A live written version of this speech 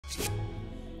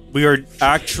We are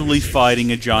actually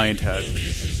fighting a giant head.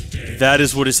 That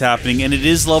is what is happening, and it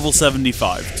is level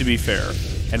 75, to be fair.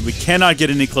 And we cannot get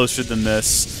any closer than this.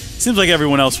 Seems like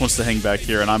everyone else wants to hang back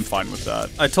here, and I'm fine with that.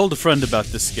 I told a friend about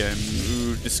this game.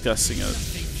 We were discussing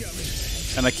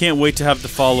it. And I can't wait to have the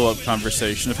follow-up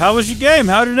conversation of, how was your game?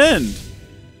 How did it end?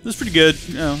 It was pretty good,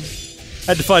 you know.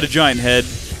 Had to fight a giant head.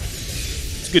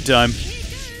 It's a good time.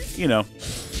 You know,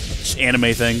 just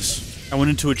anime things. I went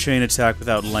into a chain attack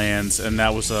without lands, and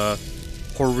that was a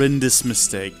horrendous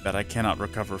mistake that I cannot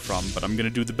recover from, but I'm gonna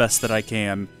do the best that I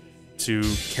can to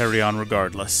carry on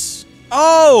regardless.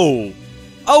 Oh!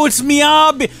 Oh, it's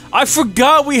Moebius! I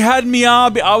forgot we had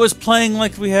Moebius! I was playing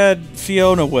like we had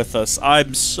Fiona with us.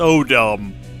 I'm so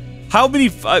dumb. How many...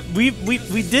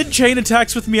 we did chain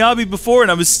attacks with Moebius before, and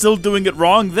I was still doing it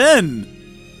wrong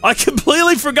then! I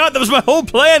completely forgot that was my whole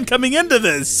plan coming into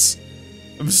this!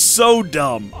 I'm so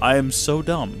dumb. I am so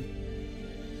dumb.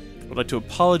 I would like to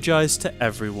apologize to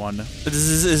everyone.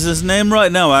 Is his name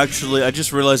right now, actually? I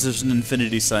just realized there's an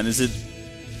infinity sign. Is it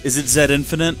Z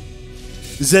Infinite?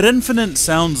 Z Infinite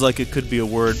sounds like it could be a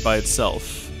word by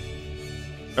itself.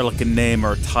 Or like a name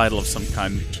or a title of some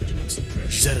kind.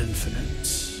 Z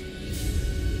Infinite.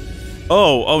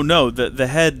 Oh no, the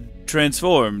head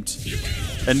transformed.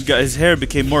 And his hair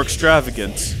became more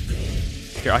extravagant.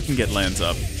 Here, I can get Lance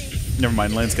up. Never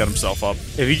mind, Lance got himself up.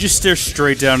 If you just stare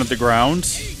straight down at the ground...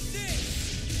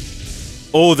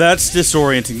 Oh, that's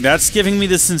disorienting. That's giving me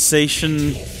the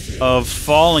sensation of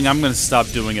falling. I'm gonna stop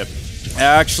doing it.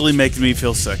 Actually making me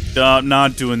feel sick.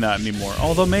 Not doing that anymore.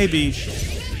 Although maybe...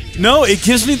 No, it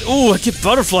gives me... Ooh, I get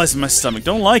butterflies in my stomach.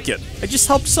 Don't like it. I just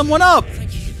helped someone up.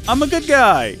 I'm a good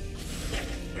guy.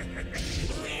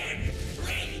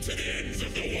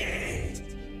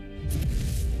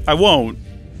 I won't.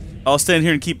 I'll stand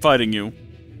here and keep fighting you.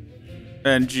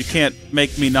 And you can't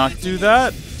make me not do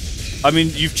that? I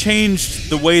mean, you've changed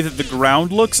the way that the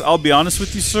ground looks, I'll be honest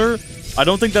with you, sir. I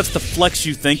don't think that's the flex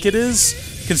you think it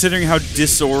is, considering how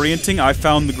disorienting I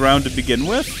found the ground to begin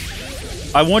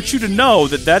with. I want you to know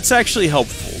that that's actually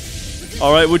helpful.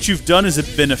 Alright, what you've done is a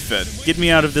benefit. Get me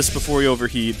out of this before you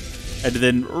overheat, and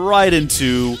then right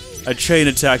into a chain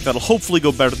attack that'll hopefully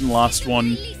go better than the last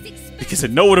one, because I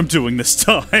know what I'm doing this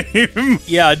time.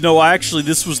 Yeah, no, actually,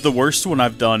 this was the worst one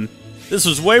I've done. This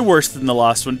was way worse than the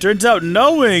last one. Turns out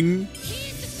knowing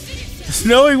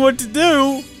what to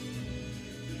do,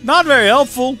 not very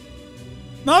helpful.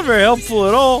 Not very helpful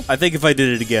at all. I think if I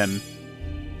did it again,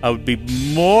 I would be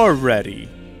more ready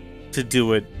to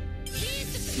do it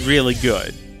really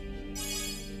good.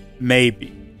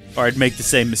 Maybe. Or I'd make the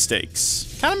same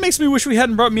mistakes. Kind of makes me wish we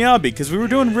hadn't brought Moebius, because we were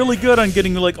doing really good on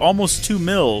getting like almost 2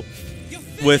 mil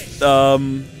with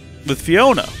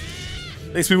Fiona.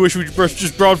 Makes me wish we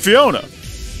just brought Fiona.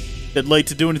 Bit late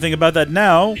to do anything about that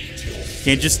now.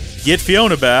 Can't just get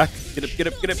Fiona back. Get up, get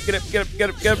up, get up, get up, get up, get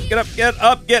up, get up, get up, get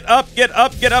up, get up, get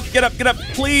up, get up, get up, get up.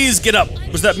 Please get up.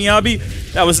 Was that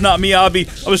Moebius? That was not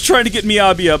Moebius. I was trying to get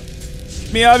Moebius up.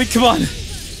 Moebius, come on.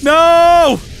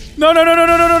 No! No, no, no, no,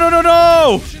 no, no, no, no, no,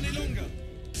 no!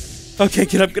 Okay,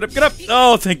 get up, get up, get up.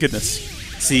 Oh, thank goodness.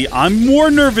 See, I'm more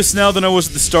nervous now than I was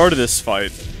at the start of this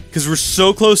fight. Because we're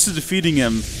so close to defeating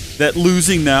him that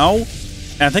losing now,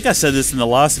 and I think I said this in the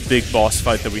last big boss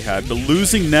fight that we had, but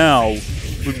losing now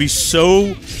would be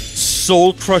so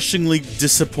soul-crushingly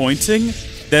disappointing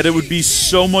that it would be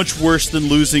so much worse than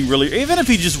losing really. Even if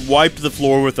he just wiped the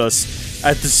floor with us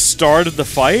at the start of the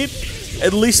fight,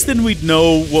 at least then we'd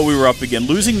know what we were up against.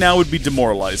 Losing now would be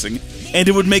demoralizing, and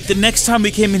it would make the next time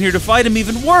we came in here to fight him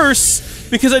even worse,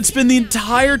 because I'd spend the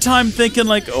entire time thinking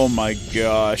like, oh my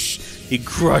gosh, he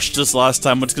crushed us last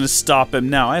time, what's gonna stop him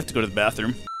now? I have to go to the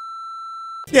bathroom.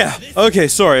 Yeah, okay,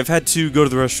 sorry, I've had to go to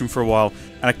the restroom for a while,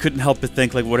 and I couldn't help but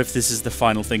think, like, what if this is the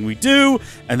final thing we do,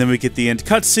 and then we get the end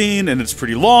cutscene, and it's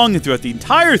pretty long, and throughout the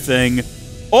entire thing,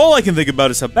 all I can think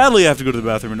about is how badly I have to go to the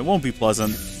bathroom, and it won't be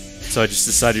pleasant. So I just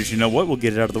decided, you know what, we'll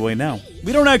get it out of the way now.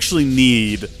 We don't actually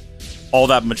need all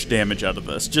that much damage out of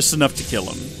this, just enough to kill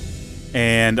him.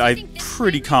 And I'm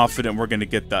pretty confident we're gonna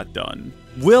get that done.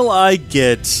 Will I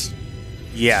get...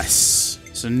 Yes.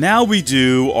 So now we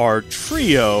do our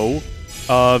trio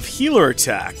of healer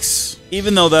attacks.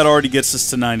 Even though that already gets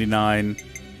us to 99,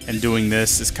 and doing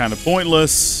this is kind of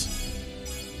pointless.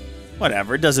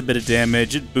 Whatever, it does a bit of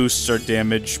damage, it boosts our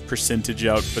damage percentage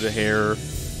output a hair.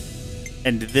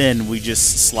 And then we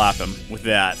just slap him with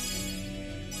that.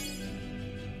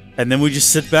 And then we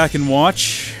just sit back and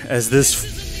watch as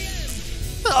this...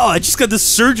 Oh, I just got this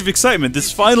surge of excitement.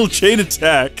 This final chain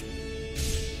attack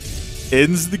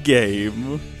ends the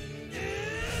game.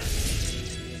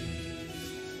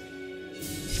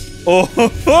 Oh ho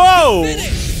ho!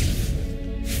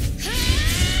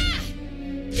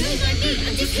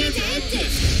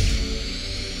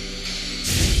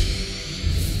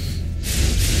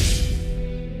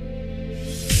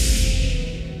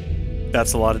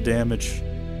 That's a lot of damage.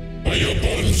 Are your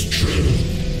bonds true?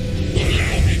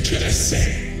 Allow me to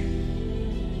essay.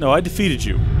 No, I defeated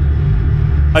you.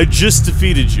 I just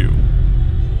defeated you.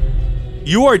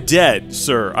 You are dead,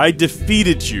 sir. I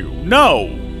defeated you. No!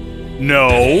 No!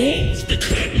 The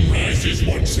curtain rises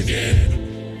once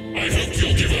again. I hope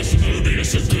you'll give us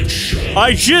Moebius a good show.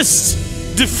 I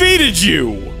just defeated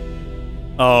you!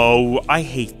 Oh, I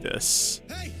hate this.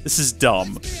 This is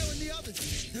dumb.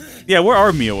 Yeah, where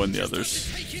are Mio and the others?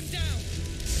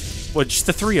 What, just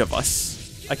the 3 of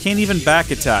us? I can't even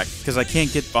back attack because I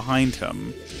can't get behind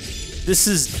him. This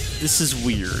is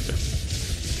weird.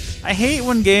 I hate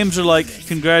when games are like,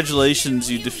 congratulations,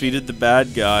 you defeated the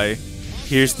bad guy.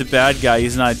 Here's the bad guy,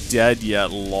 he's not dead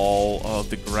yet, lol. Oh,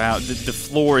 the ground, the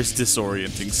floor is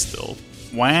disorienting still.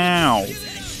 Wow.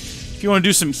 If you want to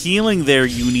do some healing there,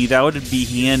 Uni, that would be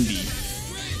handy.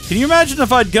 Can you imagine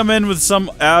if I'd come in with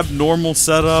some abnormal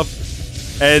setup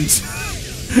and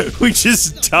we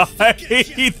just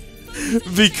died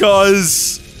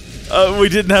because we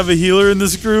didn't have a healer in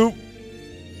this group?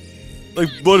 Like,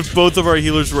 what if both of our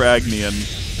healers were Agnian?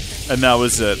 And that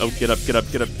was it. Oh, get up, get up,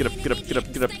 get up, get up, get up, get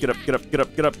up, get up, get up, get up, get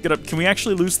up, get up, get up. Can we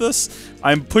actually lose this?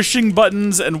 I'm pushing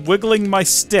buttons and wiggling my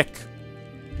stick.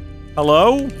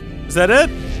 Hello? Is that it?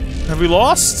 Have we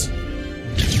lost?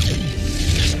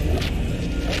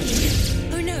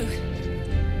 Oh no.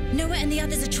 Noah and the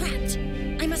others are trapped.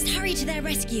 I must hurry to their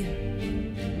rescue.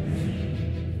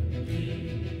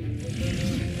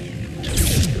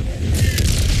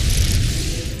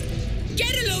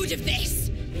 Get a load of this!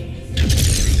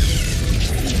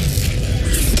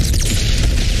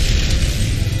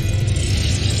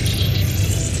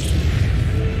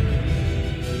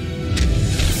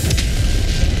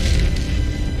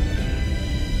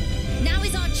 Now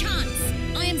is our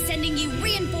chance. I am sending you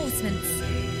reinforcements.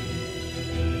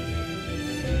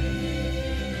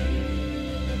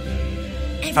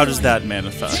 How does that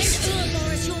manifest? Lend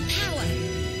Ouroboros your power.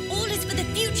 All is for the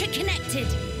future connected.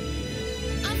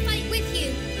 I'll fight with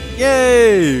you.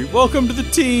 Yay! Welcome to the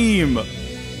team! I'll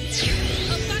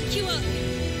back you up.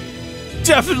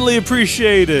 Definitely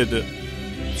appreciated!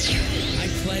 I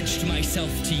pledged myself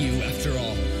to you after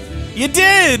all. You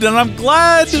did! And I'm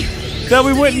glad that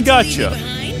we went and got you.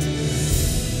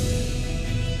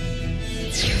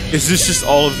 Is this just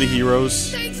all of the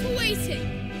heroes? Thanks for waiting.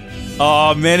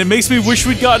 Aw, man, it makes me wish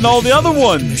we'd gotten all the other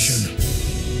ones!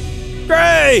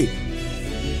 Great!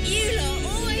 You lot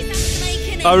always have to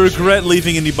make an I regret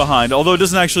leaving any behind, although it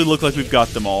doesn't actually look like we've got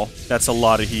them all. That's a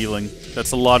lot of healing.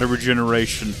 That's a lot of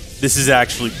regeneration. This is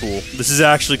actually cool. This is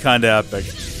actually kind of epic.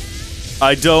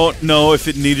 I don't know if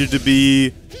it needed to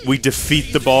be we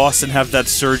defeat the boss and have that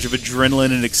surge of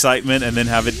adrenaline and excitement and then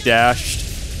have it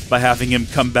dashed by having him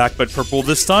come back but purple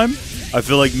this time. I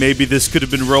feel like maybe this could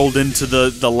have been rolled into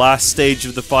the last stage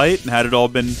of the fight and had it all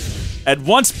been at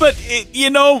once, but, you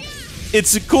know,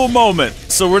 it's a cool moment,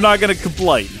 so we're not going to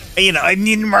complain. You know, I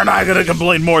mean, we're not going to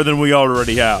complain more than we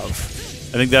already have.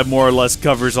 I think that more or less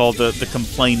covers all the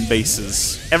complain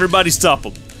bases. Everybody's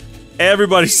toppled.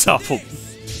 Everybody's toppled.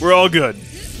 We're all good.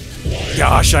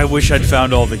 Gosh, I wish I'd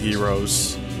found all the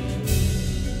heroes.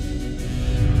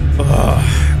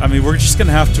 I mean, we're just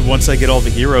gonna have to, once I get all the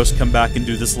heroes, come back and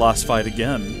do this last fight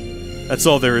again. That's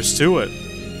all there is to it.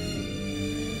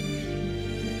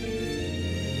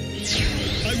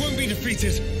 I won't be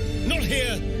defeated. Not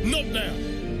here, not now.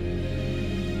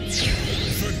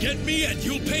 Forget me and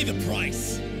you'll pay the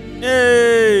price.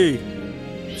 Yay!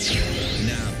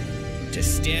 Now, to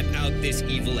stamp out this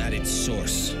evil at its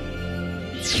source.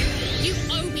 You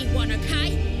owe me one,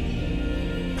 okay?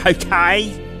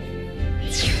 Okay.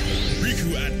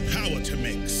 Riku add power to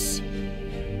mix.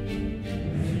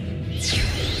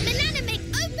 Banana make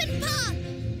open path!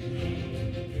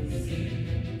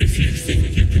 If you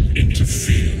think you can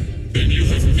interfere, then you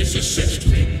have misassessed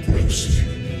me grossly.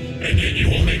 And yet you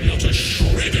will make not a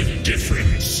shred of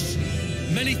difference.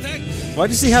 Many thanks. Why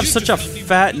does he have such a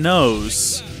fat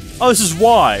nose? Oh, this is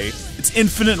Y. It's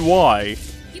infinite Y.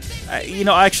 You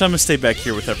know, actually, I'm gonna stay back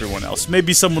here with everyone else.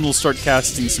 Maybe someone will start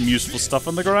casting some useful stuff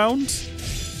on the ground.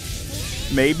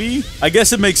 Maybe? I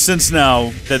guess it makes sense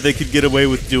now that they could get away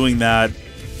with doing that,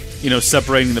 you know,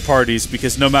 separating the parties,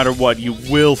 because no matter what, you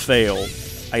will fail,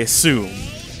 I assume.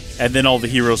 And then all the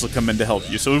heroes will come in to help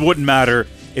you. So it wouldn't matter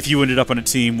if you ended up on a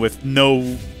team with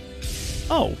no...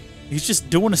 Oh, he's just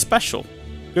doing a special.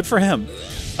 Good for him.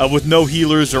 With no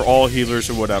healers or all healers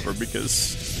or whatever,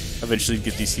 because eventually you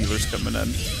get these healers coming in.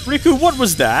 Riku, what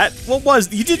was that? What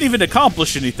was... You didn't even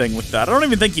accomplish anything with that. I don't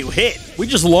even think you hit. We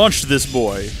just launched this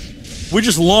boy. We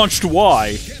just launched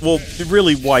Y. Well,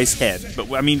 really Y's head,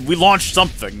 but I mean, we launched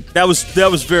something. That was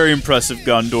very impressive,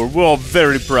 Gondor. We're all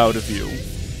very proud of you.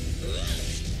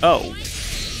 Oh.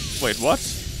 Wait, what?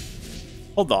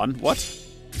 Hold on, what?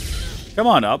 Come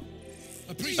on up.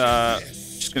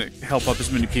 Just gonna help up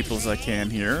as many people as I can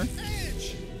here.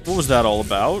 What was that all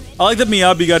about? I like that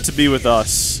Miyabi got to be with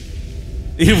us.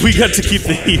 We got to keep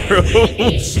the hero.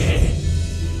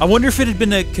 I wonder if it had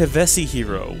been a Kavesi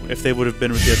hero, if they would have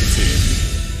been with the other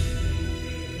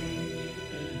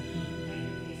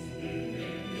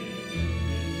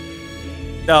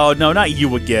team. Oh, no, not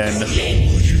you again. How long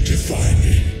will you defy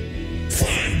me?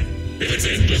 Fine. If it's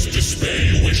endless despair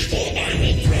you wish for, I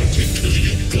will grant it to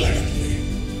you gladly.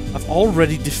 I've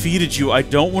already defeated you. I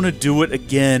don't want to do it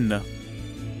again.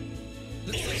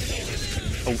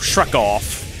 Oh, shrug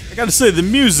off. I gotta say, the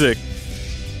music,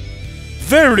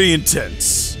 very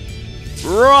intense.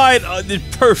 Right,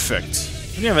 perfect.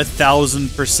 When you have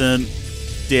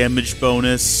 1,000% damage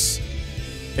bonus,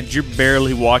 and you're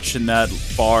barely watching that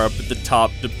bar up at the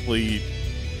top deplete.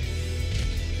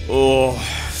 Oh,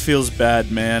 feels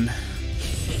bad, man.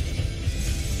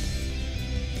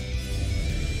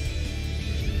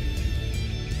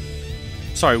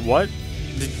 Sorry, what?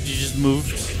 Did you just move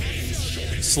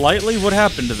slightly? What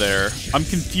happened there? I'm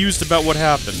confused about what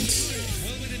happened.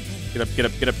 Get up, get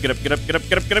up, get up, get up, get up, get up,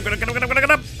 get up, get up, get up, get up, get up, get up,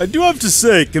 get up. I do have to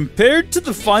say, compared to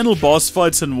the final boss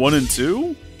fights in 1 and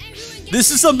 2,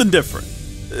 this is something different.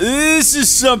 This is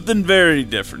something very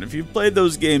different. If you've played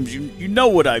those games, you know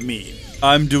what I mean.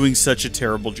 I'm doing such a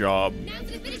terrible job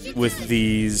with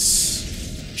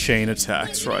these chain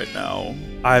attacks right now.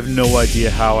 I have no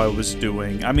idea how I was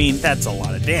doing. I mean, that's a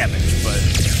lot of damage, but...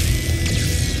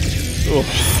 Ugh.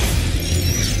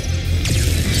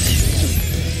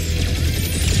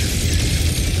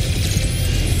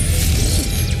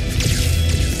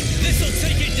 This'll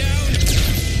take it down.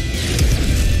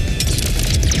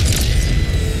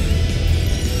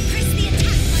 Press the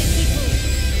attack, my people.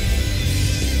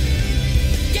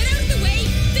 Get out of the way.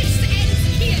 This ends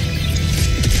here.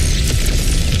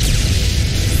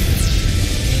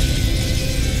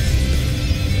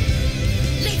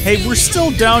 Hey, we're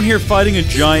still down here fighting a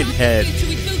giant head.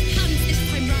 With both hands this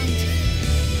time round.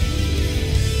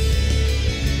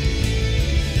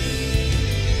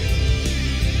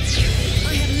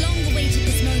 I have long awaited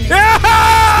this moment.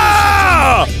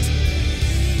 Ah!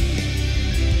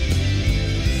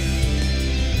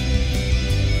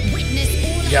 Witness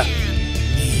all Yeah. I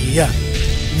am.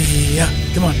 Nia.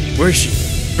 Come on, where is she?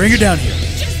 Bring her down here.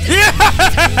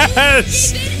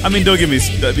 Yes! I mean, don't give me...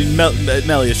 I mean,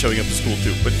 Melia is showing up at school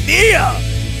too, but Nia!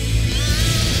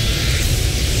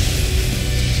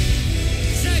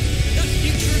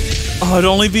 Oh, it'd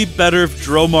only be better if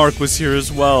Dromark was here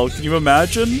as well. Can you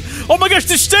imagine? Oh my gosh,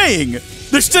 they're staying!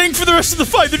 They're staying for the rest of the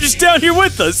fight. They're just down here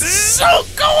with us. This is so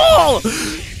cool!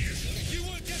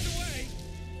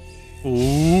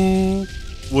 Ooh,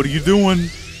 what are you doing?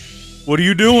 What are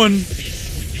you doing?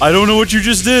 I don't know what you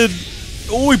just did.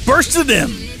 Oh, we bursted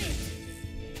him!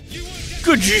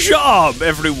 Good job,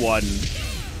 everyone!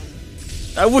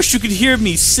 I wish you could hear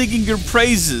me singing your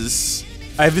praises.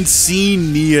 I haven't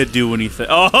seen Nia do anything.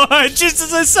 Oh, just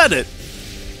as I said it!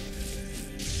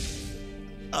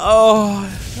 Oh...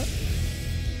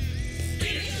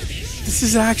 This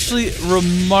is actually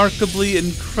remarkably,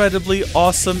 incredibly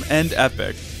awesome and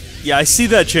epic. Yeah, I see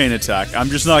that chain attack. I'm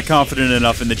just not confident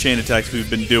enough in the chain attacks we've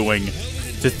been doing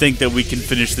to think that we can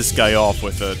finish this guy off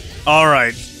with it.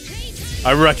 Alright.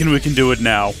 I reckon we can do it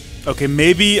now. Okay,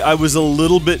 maybe I was a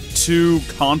little bit too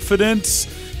confident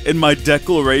in my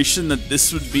declaration that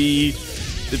this would be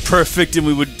perfect and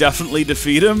we would definitely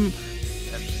defeat him.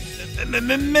 Maybe,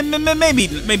 I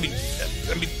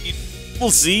mean,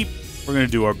 we'll see. We're gonna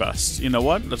do our best. You know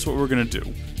what? That's what we're gonna do.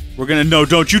 We're gonna... No,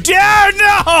 don't you dare!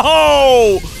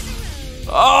 No!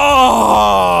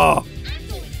 Oh!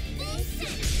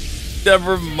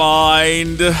 Never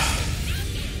mind.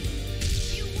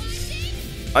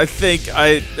 I think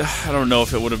I don't know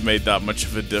if it would have made that much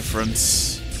of a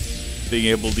difference being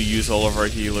able to use all of our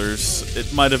healers.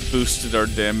 It might have boosted our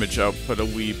damage output a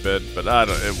wee bit, but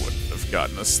it wouldn't have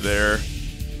gotten us there.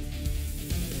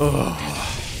 Ugh.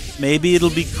 Maybe it'll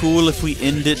be cool if we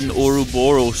end it in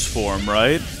Ouroboros form,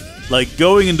 right? Like,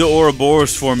 going into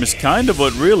Ouroboros form is kind of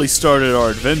what really started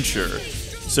our adventure.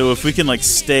 So if we can, like,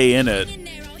 stay in it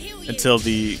until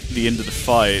the end of the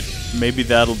fight, maybe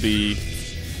that'll be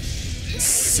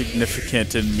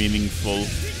significant and meaningful.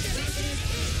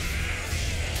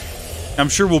 I'm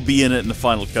sure we'll be in it in the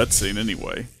final cutscene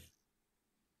anyway.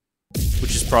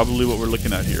 Which is probably what we're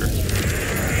looking at here.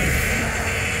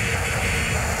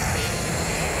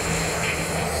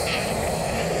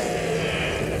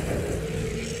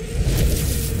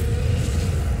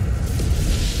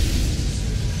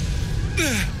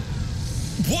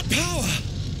 What power?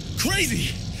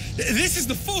 Crazy! This is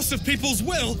the force of people's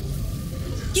will!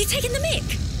 You taking the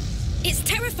mick? It's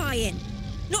terrifying.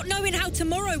 Not knowing how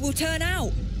tomorrow will turn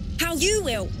out. How you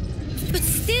will. But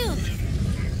still,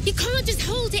 you can't just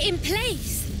hold it in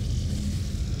place.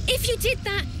 If you did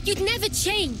that, you'd never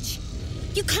change.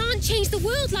 You can't change the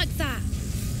world like that.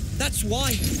 That's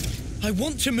why I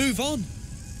want to move on.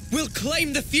 We'll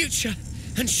claim the future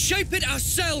and shape it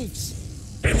ourselves.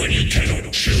 And when you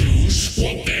cannot choose,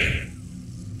 what then?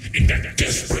 In that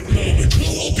desperate moment,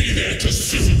 who will be there to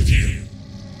soothe you?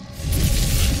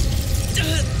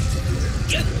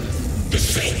 The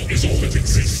self is all that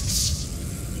exists.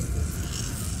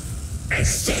 As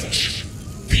such,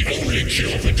 the only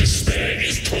cure for despair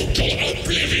is total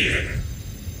oblivion.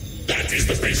 That is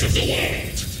the face of the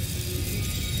world.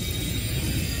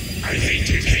 I hate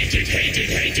it, hate it, hate it,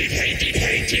 hate it, hate it,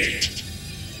 hate it.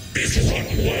 This one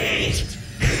world,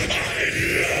 and I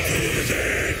love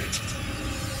it.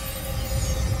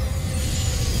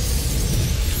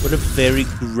 What a very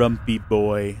grumpy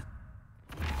boy.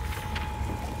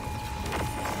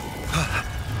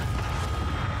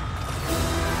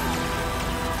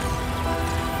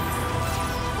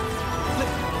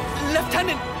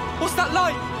 Lieutenant, what's that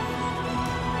light?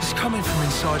 It's coming from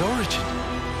inside Origin.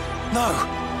 No,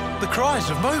 the cries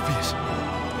of Moebius.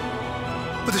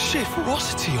 But the sheer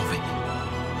ferocity of it.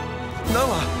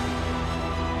 Noah.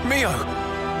 Mio.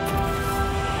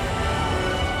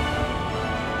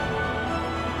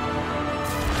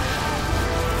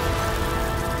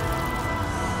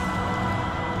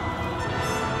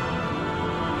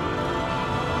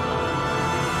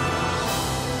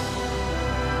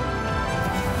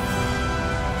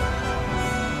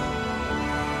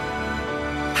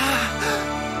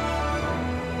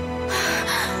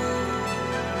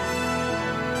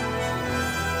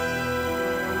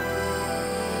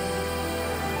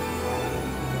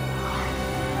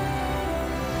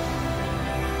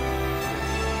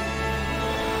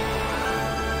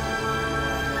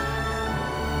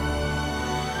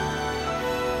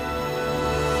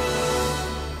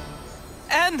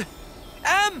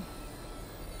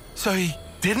 So he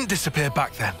didn't disappear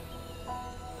back then?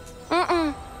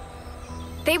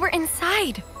 They were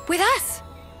inside, with us.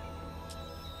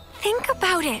 Think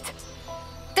about it.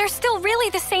 They're still really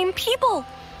the same people.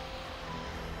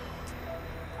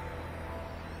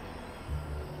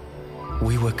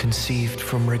 We were conceived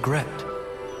from regret.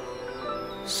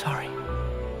 Sorry.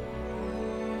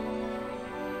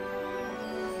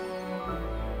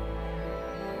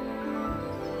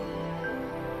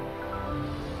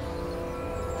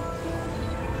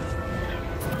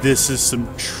 This is some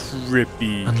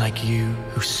trippy... Unlike you,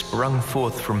 who sprung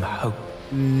forth from hope.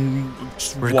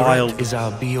 Regret Wild. is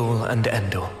our be-all and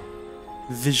end-all.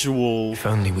 Visual... If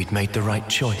only we'd made the right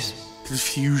choice.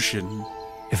 Confusion.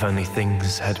 If only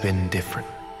things had been different.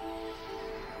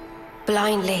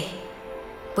 Blindly,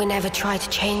 we never tried to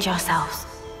change ourselves,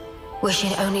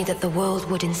 wishing only that the world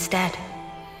would instead.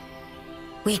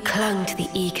 We clung to the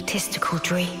egotistical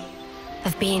dream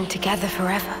of being together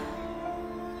forever.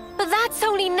 But that's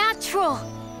only natural.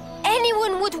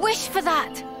 Anyone would wish for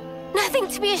that. Nothing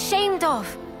to be ashamed of.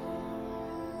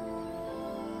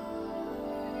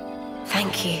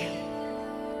 Thank you.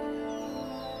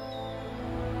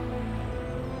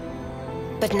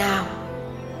 But now,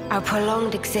 our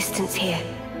prolonged existence here,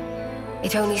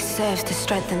 it only serves to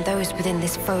strengthen those within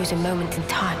this frozen moment in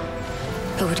time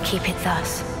who would keep it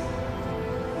thus.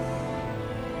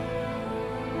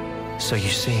 So you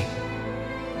see,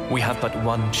 we have but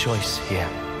one choice here.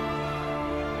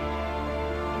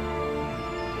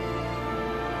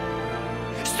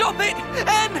 Stop it!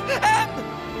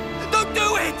 Don't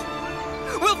do it!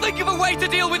 We'll think of a way to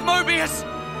deal with Moebius!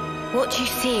 What you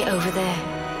see over there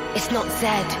is not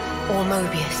Zed or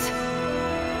Moebius,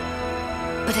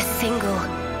 but a single,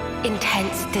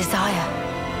 intense desire.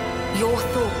 Your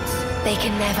thoughts, they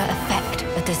can never affect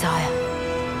a desire.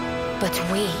 But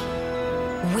we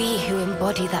who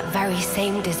embody that very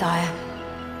same desire.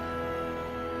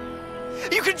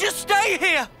 You can just stay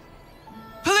here!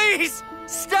 Please,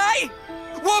 stay!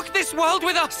 Walk this world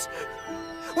with us!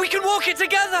 We can walk it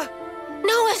together!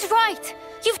 Noah's right.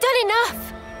 You've done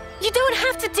enough. You don't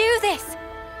have to do this.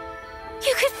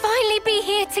 You could finally be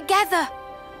here together.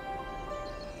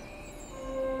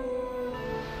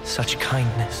 Such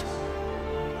kindness.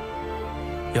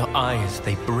 Your eyes,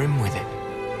 they brim with it.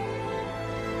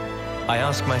 I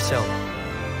ask myself,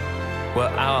 were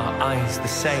our eyes the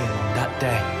same on that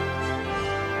day?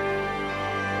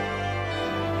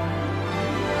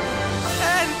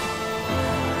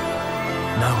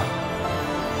 Noah,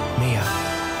 Mia,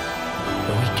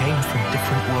 though we came from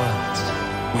different worlds,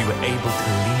 we were able to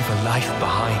leave a life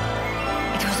behind.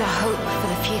 It was a hope for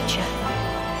the future.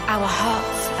 Our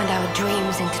hearts and our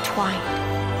dreams intertwined,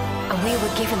 and we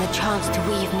were given the chance to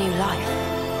weave new life.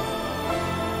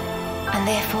 And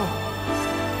therefore,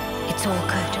 it's all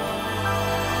good.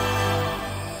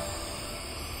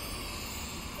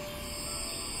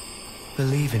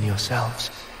 Believe in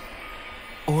yourselves.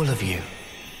 All of you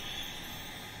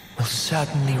will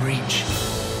certainly reach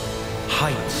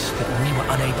heights that we were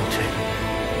unable to.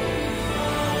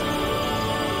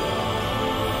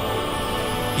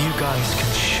 You guys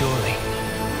can surely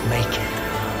make it.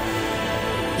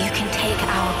 You can take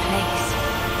our place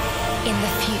in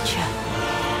the future.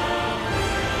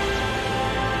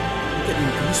 I'm getting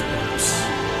goosebumps.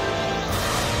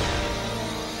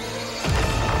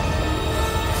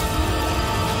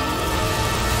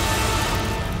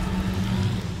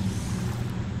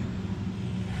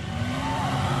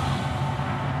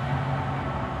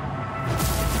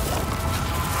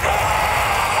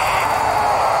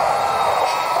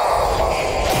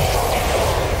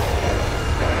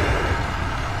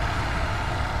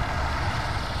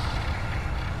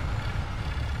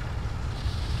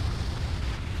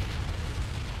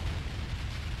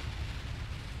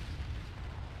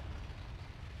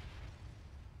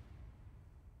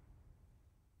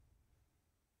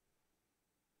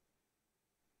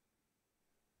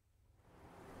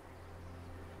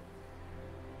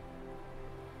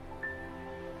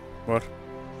 What?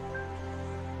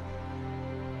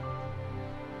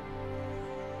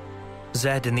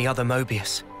 Zed and the other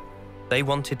Moebius. They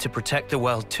wanted to protect the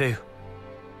world too.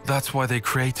 That's why they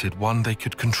created one they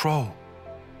could control.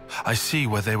 I see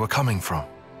where they were coming from.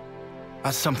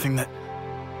 That's something that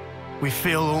we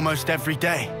feel almost every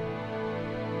day.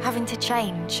 Having to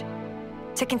change.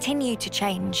 To continue to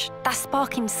change. That's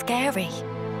sparking scary.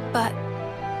 But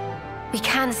we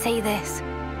can say this.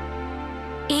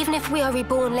 Even if we are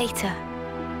reborn later,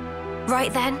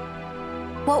 right then,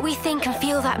 what we think and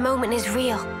feel that moment is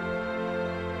real.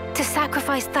 To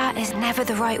sacrifice that is never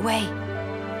the right way.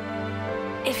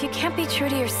 If you can't be true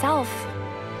to yourself,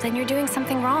 then you're doing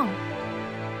something wrong.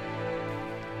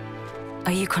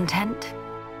 Are you content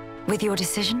with your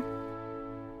decision?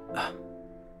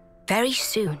 Very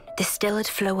soon, the stilled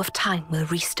flow of time will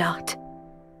restart.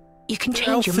 You can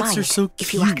change your mind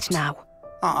if you act now.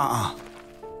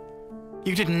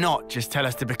 You did not just tell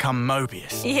us to become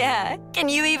Moebius. Yeah, can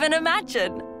you even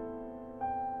imagine?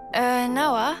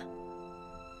 Noah?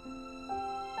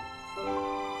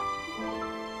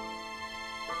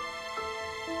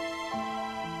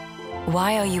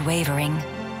 Why are you wavering,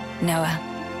 Noah?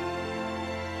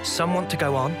 Some want to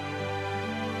go on,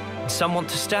 and some want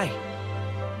to stay.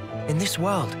 In this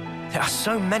world, there are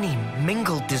so many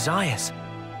mingled desires.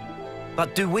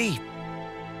 But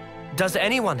does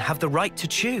anyone have the right to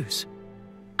choose?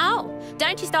 Oh,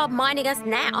 don't you start minding us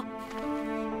now.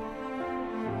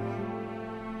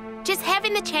 Just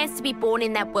having the chance to be born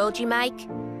in that world you make,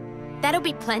 that'll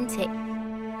be plenty.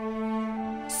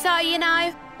 So, you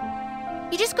know,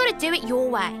 you just gotta do it your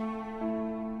way.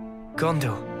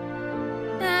 Gondor.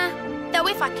 Though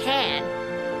if I can,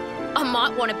 I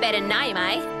might want a better name,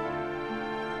 eh?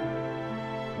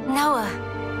 Noah,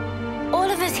 all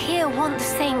of us here want the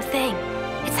same thing.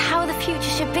 It's how the future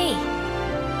should be.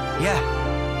 Yeah,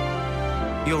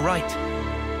 you're right.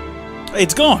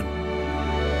 It's gone.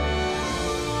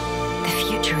 The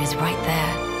future is right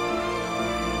there.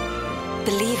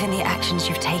 Believe in the actions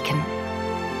you've taken,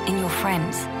 in your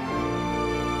friends.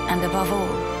 And above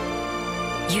all,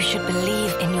 you should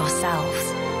believe in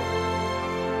yourselves.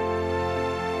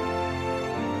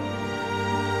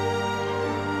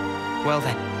 Well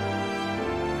then,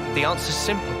 the answer's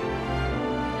simple.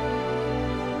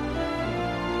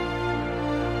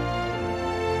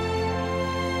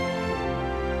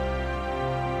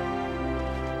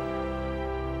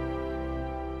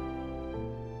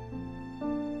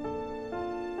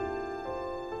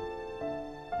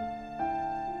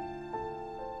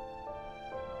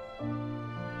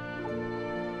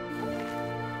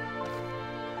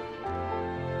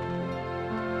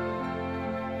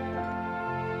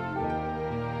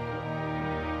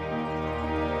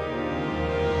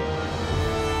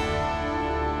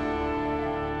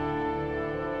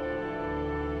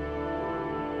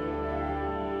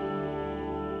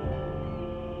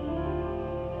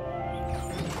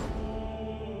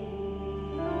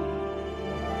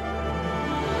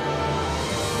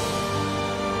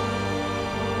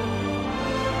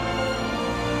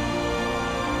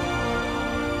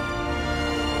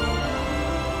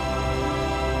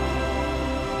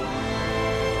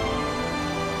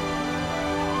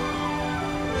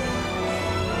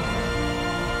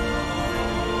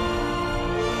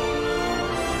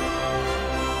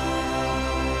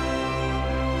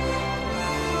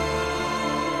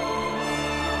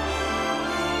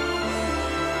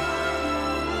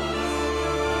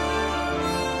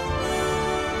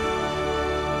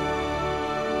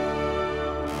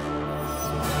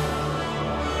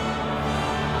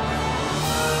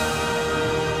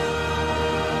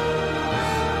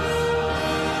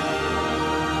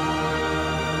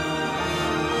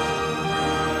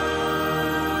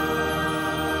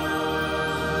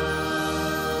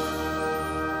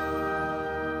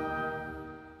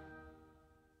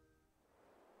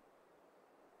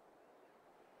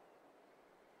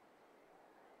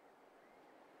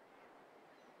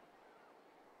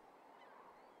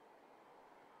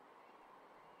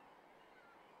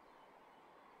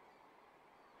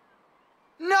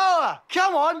 Noah,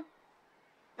 come on!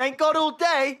 Ain't got all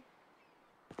day.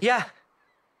 Yeah.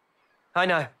 I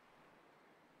know.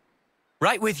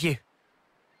 Right with you.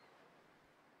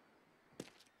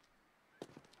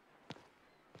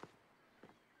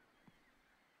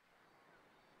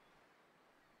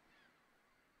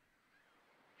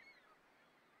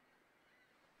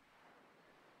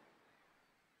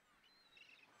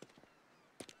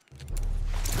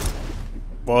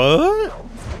 What?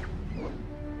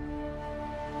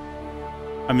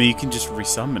 I mean, you can just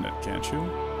resummon it, can't you?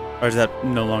 Or is that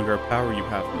no longer a power you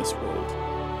have in this world?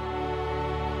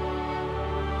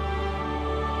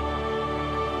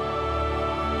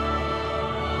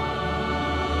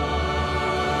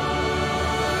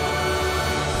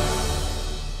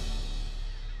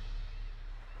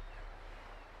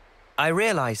 I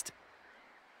realized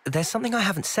there's something I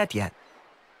haven't said yet.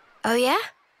 Oh, yeah?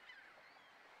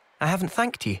 I haven't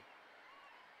thanked you.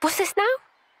 What's this now?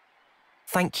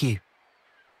 Thank you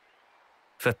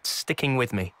for sticking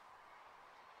with me.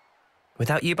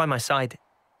 Without you by my side,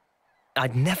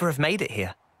 I'd never have made it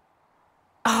here.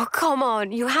 Oh, come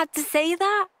on. You had to say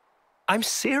that? I'm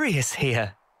serious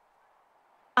here.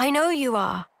 I know you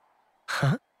are.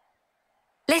 Huh?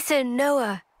 Listen,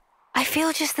 Noah, I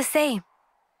feel just the same.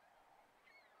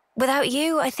 Without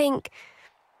you, I think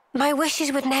my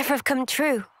wishes would never have come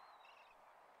true.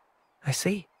 I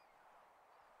see.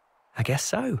 I guess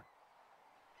so.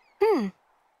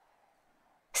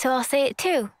 So I'll say it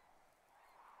too.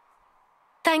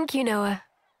 Thank you, Noah.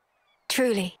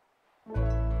 Truly.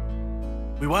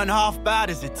 We weren't half bad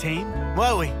as a team,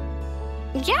 were we?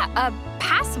 Yeah,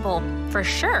 passable, for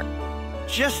sure.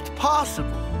 Just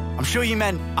passable. I'm sure you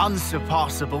meant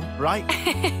unsurpassable, right?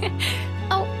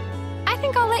 Oh, I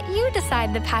think I'll let you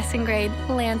decide the passing grade,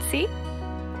 Lancey.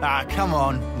 Ah, come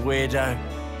on, weirdo.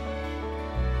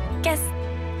 Guess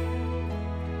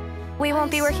we won't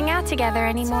be working out together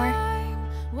anymore.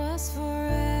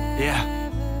 Yeah.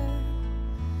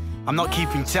 I'm not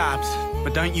keeping tabs,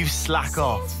 but don't you slack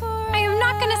off. I am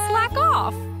not gonna slack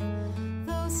off.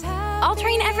 I'll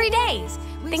train every day,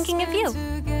 thinking of you.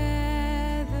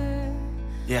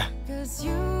 Yeah.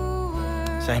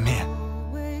 Same here.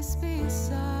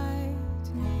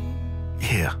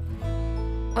 Here,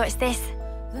 What's this?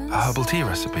 a herbal tea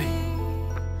recipe.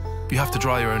 You have to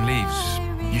dry your own leaves.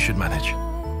 You should manage.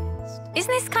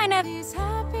 Isn't this kind of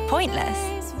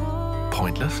pointless?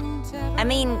 Pointless? I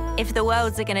mean, if the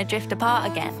worlds are gonna drift apart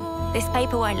again, this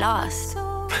paper won't last.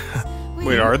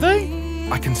 Wait, are they?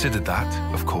 I considered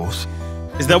that, of course.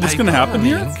 Is that what's gonna happen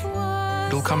here?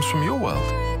 It all comes from your world.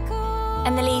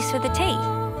 And the leaves for the tea?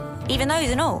 Even those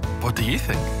and all? What do you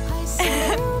think?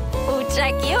 We'll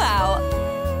check you out.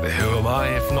 Who am I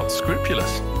if not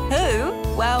scrupulous? Who?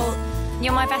 Well,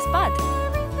 you're my best bud.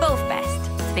 Both best,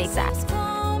 to be exact.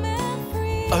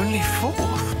 Only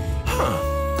fourth? Huh.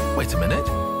 Wait a minute.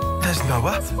 There's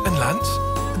Noah and Lance.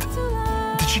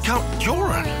 Did she count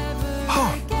Joran?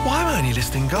 Huh. Why am I only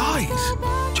listing guys?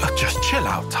 Just chill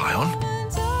out, Tyon.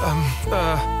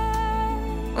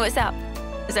 What's up?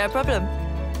 Is there a problem?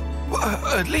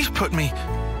 At least put me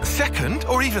second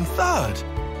or even third.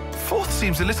 Fourth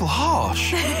seems a little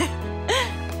harsh.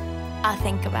 I'll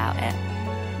think about it.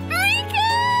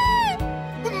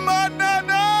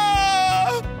 Banana!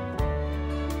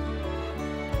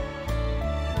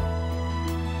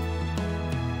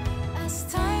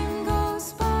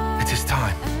 It is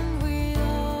time.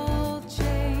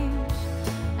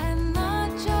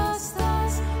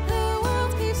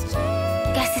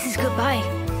 Guess this is goodbye.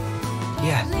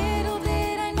 Yeah.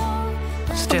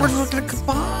 Still,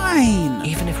 combine.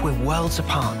 Even if we're worlds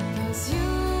apart,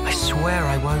 I swear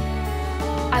I won't.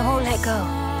 I won't let go.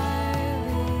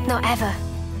 Not ever.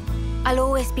 I'll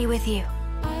always be with you.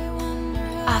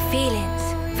 Our feelings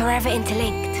forever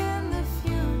interlinked.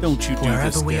 Don't you do Wherever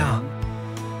this we are.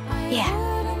 Yeah.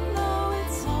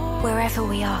 Wherever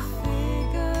we are.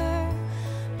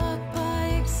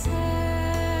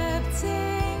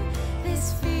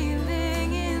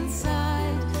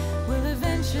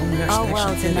 Our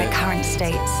worlds in their current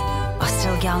states are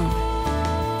still young.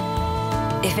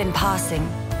 If in passing,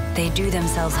 they do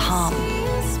themselves harm,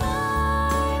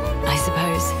 I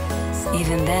suppose,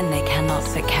 even then they cannot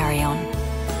but carry on.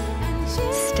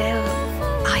 Still,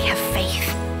 I have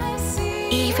faith.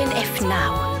 Even if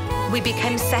now we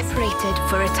become separated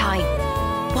for a time,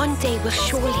 one day we'll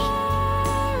surely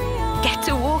get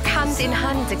to walk hand in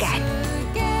hand again.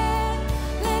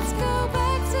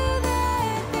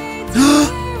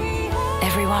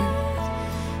 Everyone,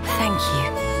 thank you.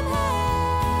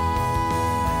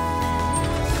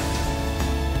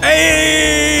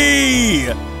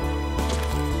 Hey!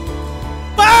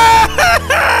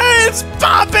 It's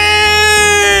popping!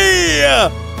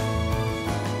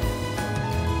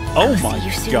 Oh my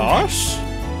gosh.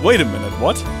 Wait a minute,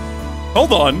 what?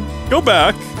 Hold on. Go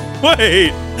back.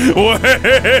 Wait.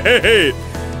 Wait.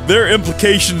 There are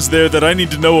implications there that I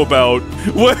need to know about.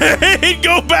 Wait,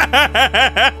 go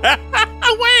back.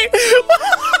 Wait.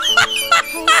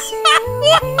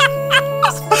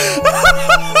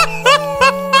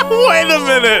 Wait a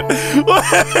minute.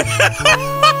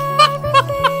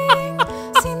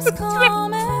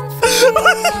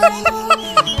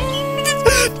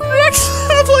 That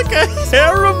sounds like a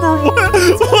harem or what?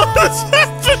 What is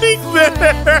happening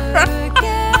there?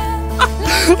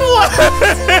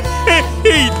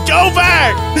 Wait, go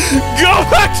back! Go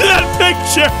back to that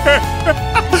picture!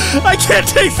 I can't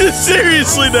take this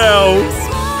seriously now!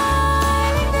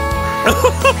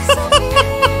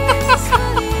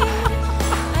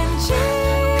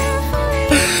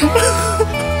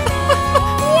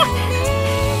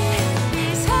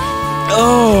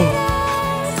 Oh.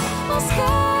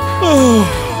 Oh.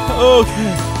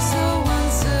 Okay.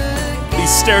 He's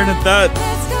staring at that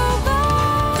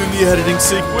in the editing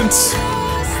sequence.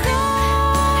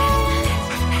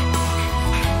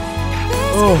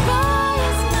 Oh.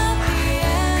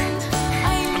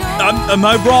 Am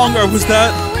I wrong, or was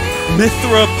that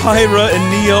Mithra, Pyra, and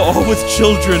Nia all with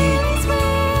children?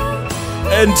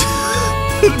 And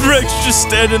Rex just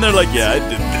standing there like, yeah, I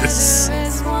did this.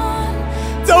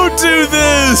 Don't do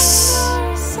this!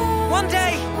 One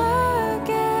day,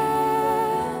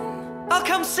 I'll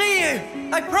come see you.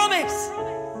 I promise.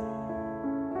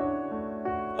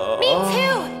 Me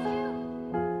too.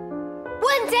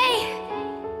 One day,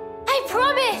 I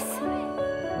promise.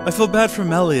 I feel bad for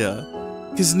Melia,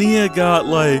 because Nia got,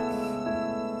 like,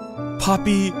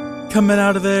 Poppy coming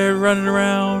out of there, running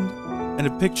around, and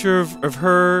a picture of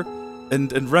her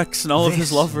and Rex and all of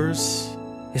his lovers.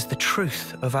 Is the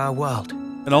truth of our world.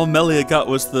 And all Melia got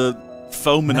was the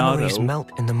faux Monado. Memories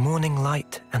melt in the morning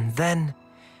light, and then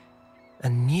a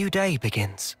new day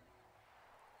begins.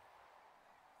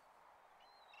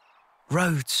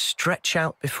 Roads stretch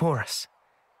out before us.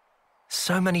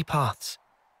 So many paths.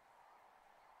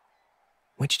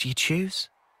 Which do you choose?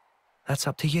 That's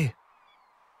up to you.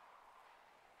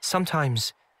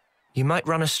 Sometimes you might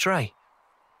run astray.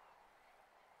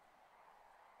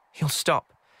 You'll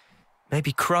stop,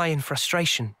 maybe cry in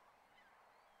frustration.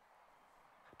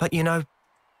 But you know,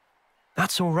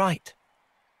 that's all right.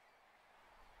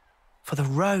 For the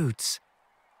roads,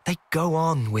 they go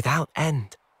on without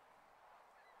end.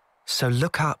 So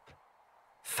look up,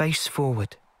 face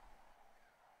forward,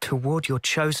 toward your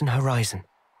chosen horizon.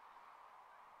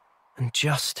 And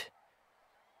just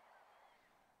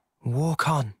walk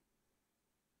on.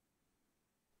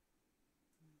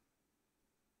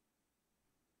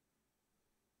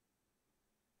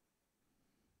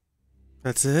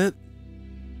 That's it?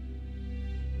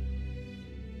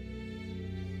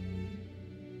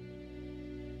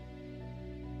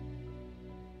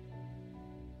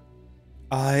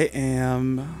 I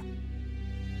am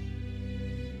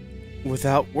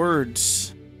without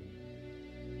words.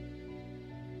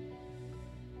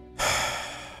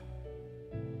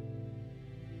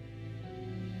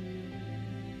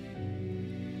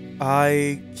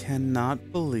 I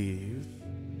cannot believe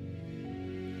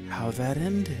how that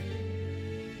ended.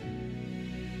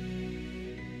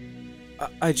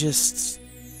 I just...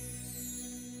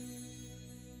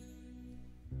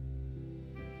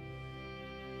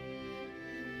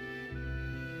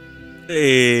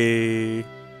 Hey,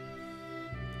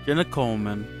 Jenna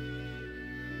Coleman,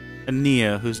 and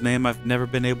Nia, whose name I've never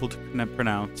been able to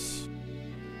pronounce.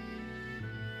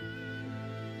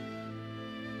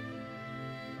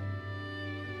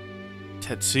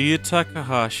 Tetsuya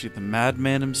Takahashi, the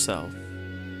madman himself.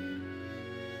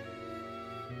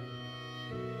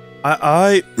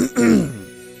 I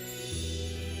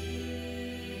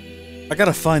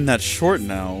gotta find that short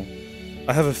now.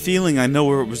 I have a feeling I know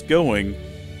where it was going.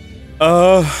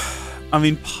 I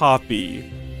mean,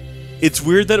 Poppy. It's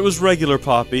weird that it was regular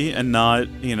Poppy and not,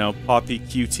 you know, Poppy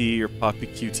QT or Poppy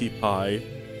QT Pie.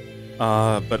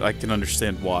 But I can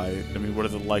understand why. I mean, what are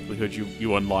the likelihoods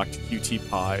you unlocked QT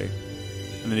Pie?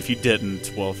 And then if you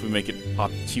didn't, well, if we make it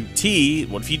Poppy QT,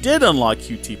 what if you did unlock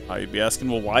QT Pie? You'd be asking,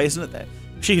 well, why isn't it that?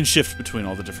 She can shift between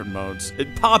all the different modes.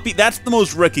 Poppy, that's the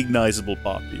most recognizable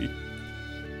Poppy.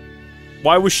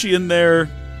 Why was she in there?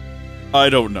 I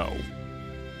don't know.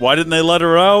 Why didn't they let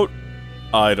her out?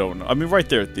 I don't know. I mean, right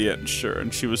there at the end, sure.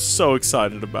 And she was so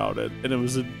excited about it. And it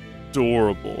was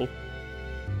adorable.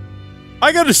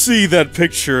 I gotta see that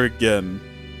picture again.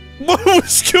 What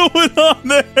was going on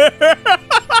there?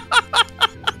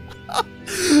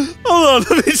 Hold on,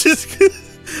 let me just...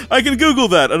 I can Google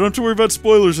that. I don't have to worry about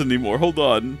spoilers anymore. Hold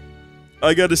on.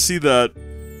 I gotta see that.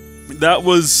 That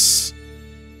was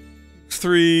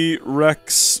 3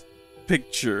 Rex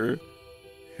picture.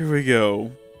 Here we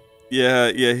go.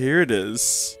 Yeah, here it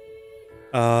is.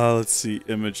 Let's see,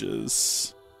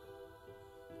 images.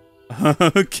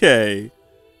 Okay.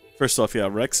 First off, yeah,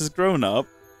 Rex has grown up.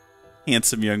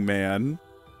 Handsome young man.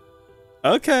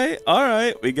 Okay,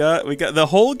 alright. We got the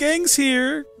whole gang's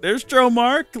here. There's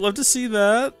Dromark. Love to see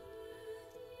that.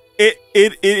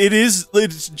 It is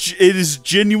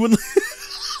genuinely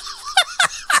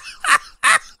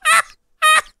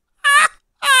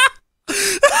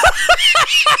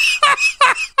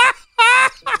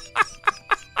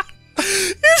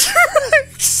it's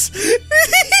Rex.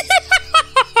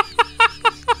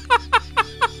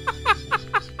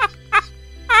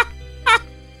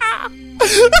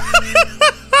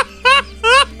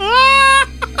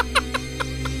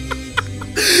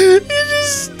 He's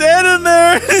just standing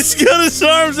there. He's got his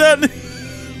arms out.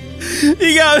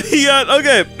 He got.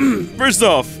 Okay. First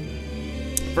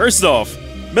off,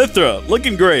 Mithra,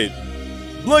 looking great,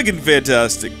 looking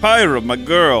fantastic. Pyra, my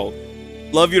girl,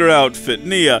 love your outfit.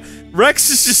 Nia, Rex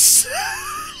is just.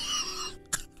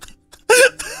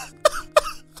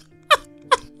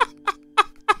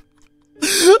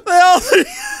 They all think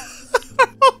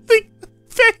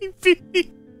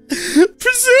baby.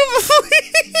 Presumably.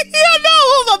 Yeah, no,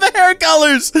 hold on, the hair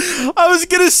colors. I was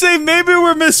gonna say maybe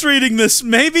we're misreading this.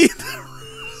 Maybe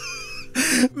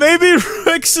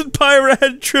Rex and Pyra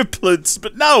had triplets,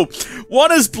 but no.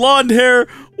 One has blonde hair,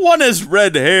 one has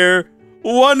red hair,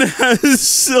 one has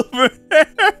silver hair.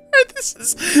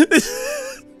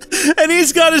 And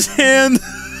he's got his hand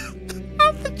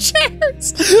on the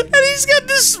chairs, and he's got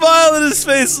this smile on his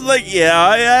face, like, yeah,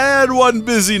 I had one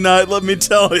busy night, let me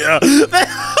tell you.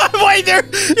 Wait, yeah,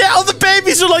 all the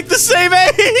babies are like the same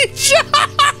age.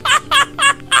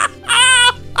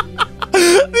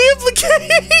 The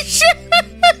implication.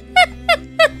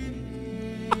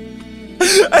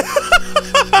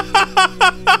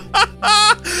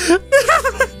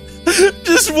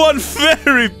 Just one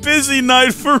very busy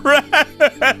night for Rex.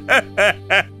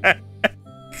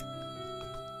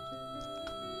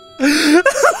 He's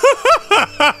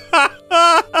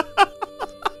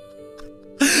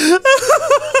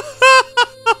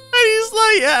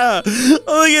like, yeah, look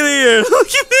at here, look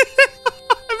at it.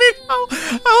 I mean,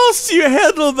 how else do you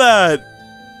handle that?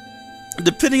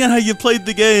 Depending on how you played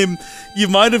the game, you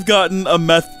might have gotten a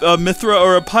Mithra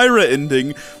or a Pyra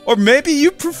ending, or maybe you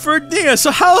preferred Nia.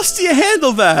 So how else do you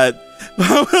handle that?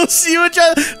 We'll see you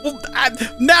well,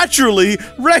 naturally,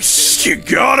 Rex, you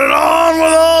got it on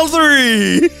with all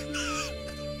 3.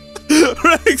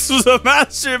 Rex was a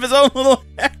master of his own little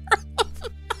hair.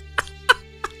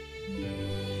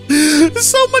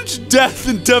 So much death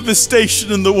and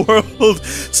devastation in the world.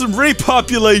 Some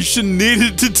repopulation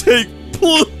needed to take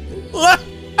place.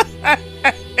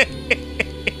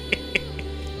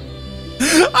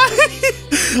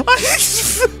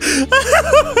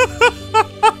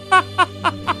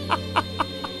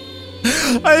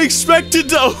 I expected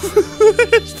to open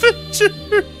this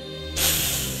picture.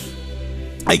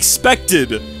 I expected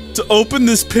to open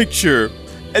this picture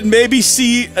and maybe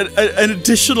see an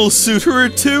additional suitor or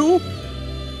 2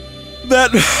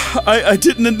 that I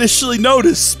didn't initially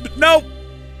notice. But no,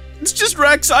 it's just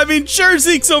Rex. I mean, sure,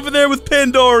 Zeke's over there with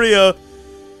Pandoria.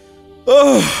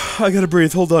 Oh, I gotta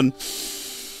breathe. Hold on.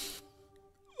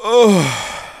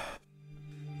 Oh,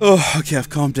 okay, I've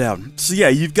calmed down. So yeah,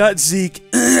 you've got Zeke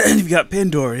and you've got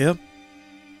Pandoria.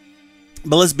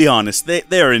 But let's be honest,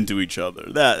 they are into each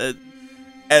other.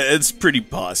 It's pretty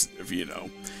positive, you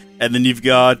know. And then you've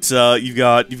got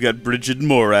Bridget and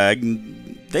Morag,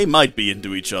 and they might be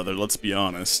into each other. Let's be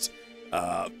honest.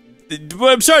 What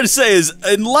I'm trying to say is,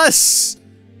 unless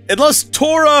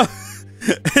Tora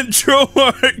and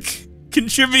Dromark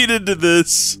contributed to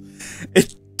this,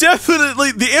 it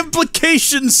definitely, the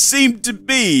implications seem to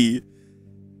be,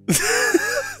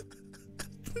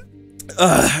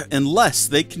 unless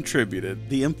they contributed,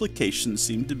 the implications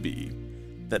seem to be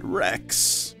that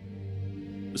Rex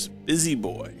was a busy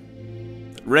boy.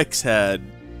 That Rex had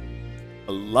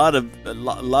a lot of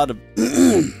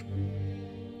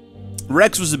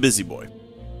Rex was a busy boy.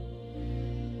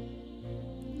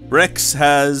 Rex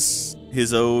has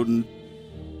his own.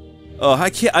 Oh, I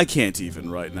can't even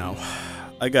right now.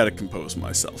 I gotta compose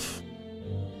myself.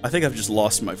 I think I've just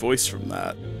lost my voice from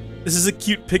that. This is a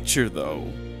cute picture,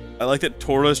 though. I like that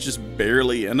Tora's just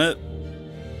barely in it.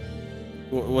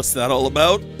 What's that all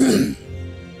about?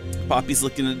 Poppy's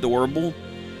looking adorable.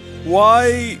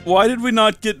 Why did we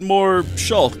not get more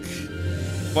Shulk?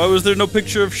 Why was there no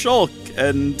picture of Shulk?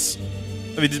 And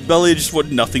I I mean, Melia just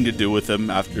wanted nothing to do with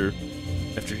him after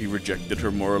he rejected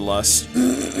her, more or less.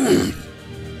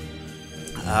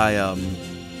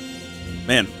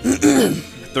 Man,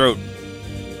 throat.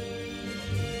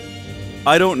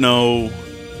 I don't know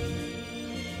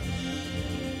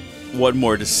what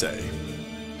more to say.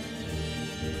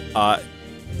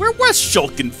 Where was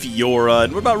Shulk and Fiora?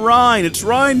 And what about Rhine? It's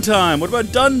Rhine time. What about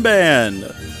Dunban?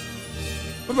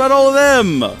 What about all of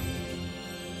them?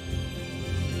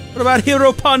 What about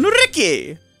Hiropan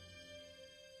Riki?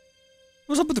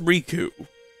 What's up with Riku?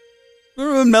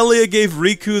 Remember when Melia gave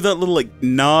Riku that little, like,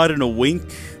 nod and a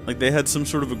wink? Like they had some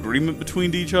sort of agreement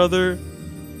between each other?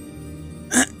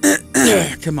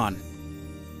 Come on.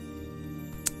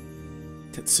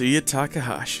 Tetsuya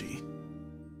Takahashi.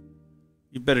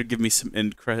 You better give me some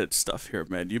end credit stuff here,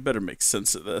 man. You better make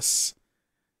sense of this.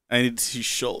 I need to see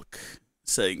Shulk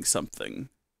saying something.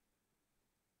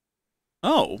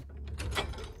 Oh.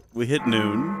 We hit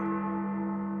noon.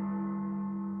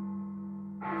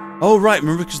 Oh, right.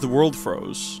 Remember, because the world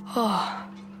froze.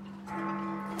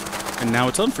 And now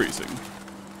it's unfreezing.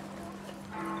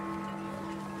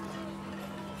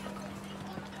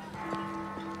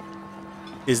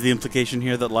 Is the implication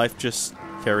here that life just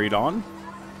carried on?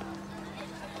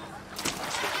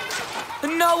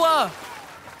 Noah!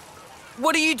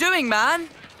 What are you doing, man?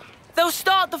 They'll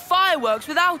start the fireworks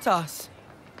without us.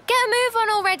 Get a move on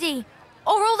already,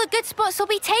 or all the good spots will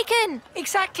be taken.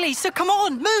 Exactly, so come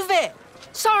on, move it!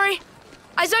 Sorry,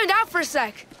 I zoned out for a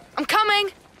sec. I'm coming.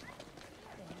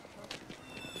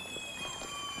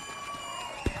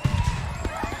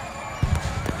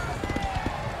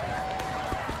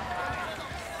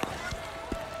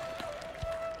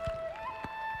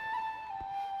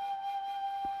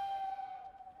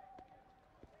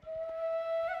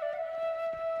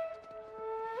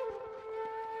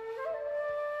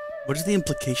 What is the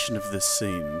implication of this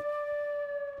scene?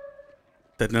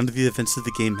 That none of the events of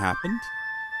the game happened?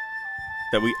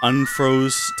 That we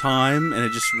unfroze time and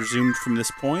it just resumed from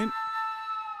this point?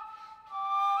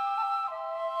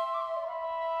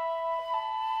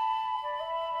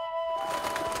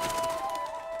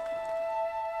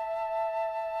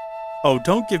 Oh,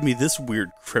 don't give me this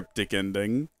weird cryptic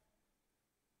ending.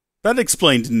 That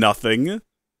explained nothing.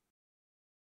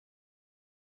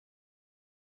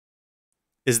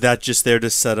 Is that just there to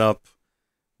set up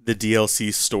the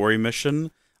DLC story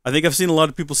mission? I think I've seen a lot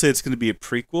of people say it's going to be a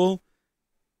prequel,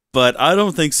 but I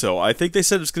don't think so. I think they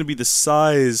said it's going to be the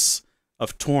size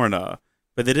of Torna,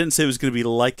 but they didn't say it was going to be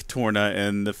like Torna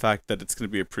and the fact that it's going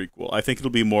to be a prequel. I think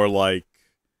it'll be more like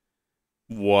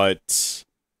what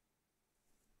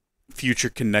Future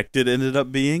Connected ended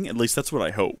up being. At least that's what I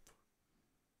hope.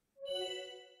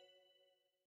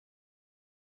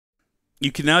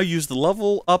 You can now use the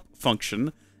level up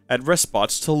function at rest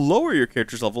spots to lower your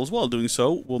character's level as well. Doing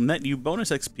so will net you bonus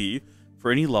XP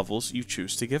for any levels you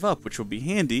choose to give up, which will be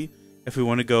handy if we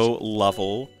want to go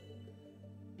level.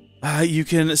 You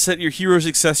can set your hero's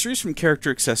accessories from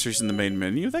character accessories in the main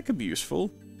menu. That could be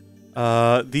useful.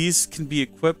 These can be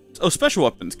equipped. Oh, special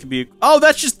weapons can be. Oh,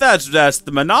 that's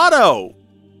the Monado.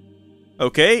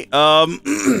 Okay.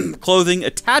 Clothing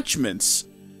attachments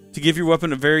to give your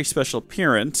weapon a very special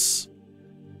appearance.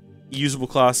 Usable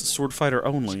class, sword fighter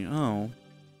only. Oh.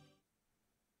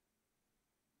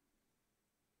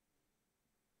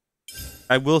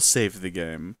 I will save the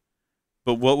game.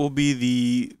 But what will be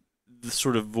the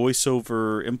sort of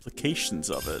voiceover implications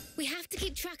of it? We have to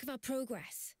keep track of our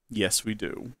progress. Yes, we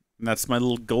do. And that's my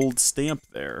little gold stamp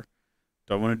there.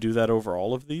 Do I want to do that over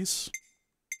all of these?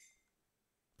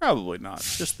 Probably not.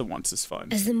 Just the once is fine.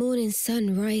 As the morning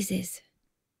sun rises,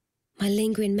 my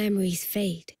lingering memories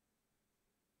fade.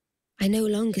 I no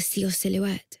longer see your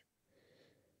silhouette.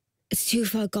 It's too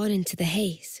far gone into the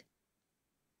haze.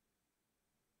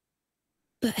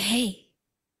 But hey,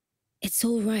 it's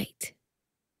all right.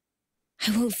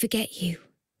 I won't forget you.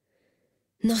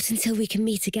 Not until we can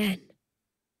meet again.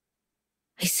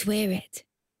 I swear it.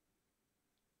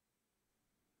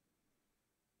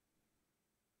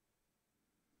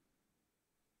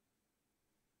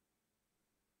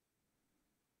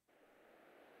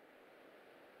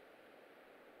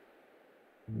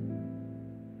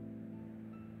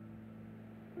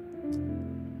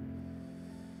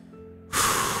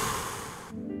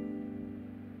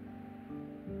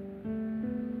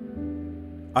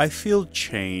 I feel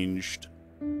changed.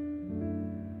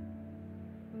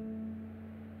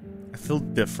 I feel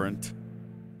different.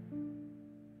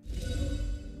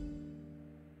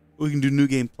 We can do New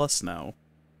Game Plus now.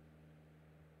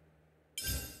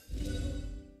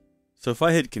 So if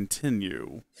I hit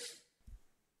continue...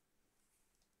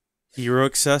 Hero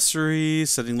accessories,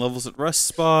 setting levels at rest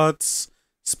spots,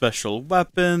 special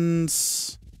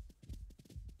weapons.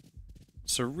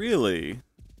 So really,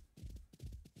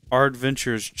 our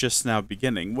adventure is just now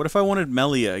beginning. What if I wanted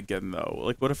Melia again, though?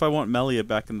 Like, what if I want Melia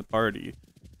back in the party?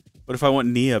 What if I want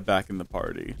Nia back in the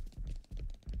party?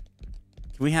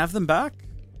 Can we have them back?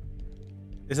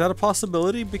 Is that a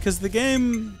possibility? Because the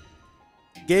game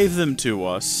gave them to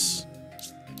us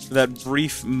for that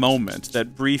brief moment,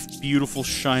 that brief, beautiful,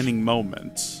 shining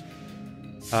moment.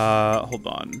 Hold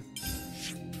on.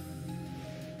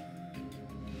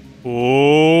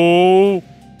 Oh!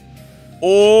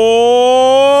 Oh!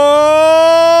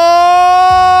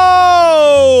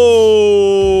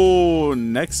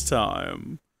 Next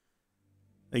time.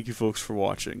 Thank you, folks, for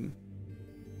watching.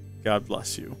 God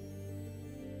bless you.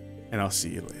 And I'll see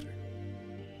you later.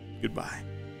 Goodbye.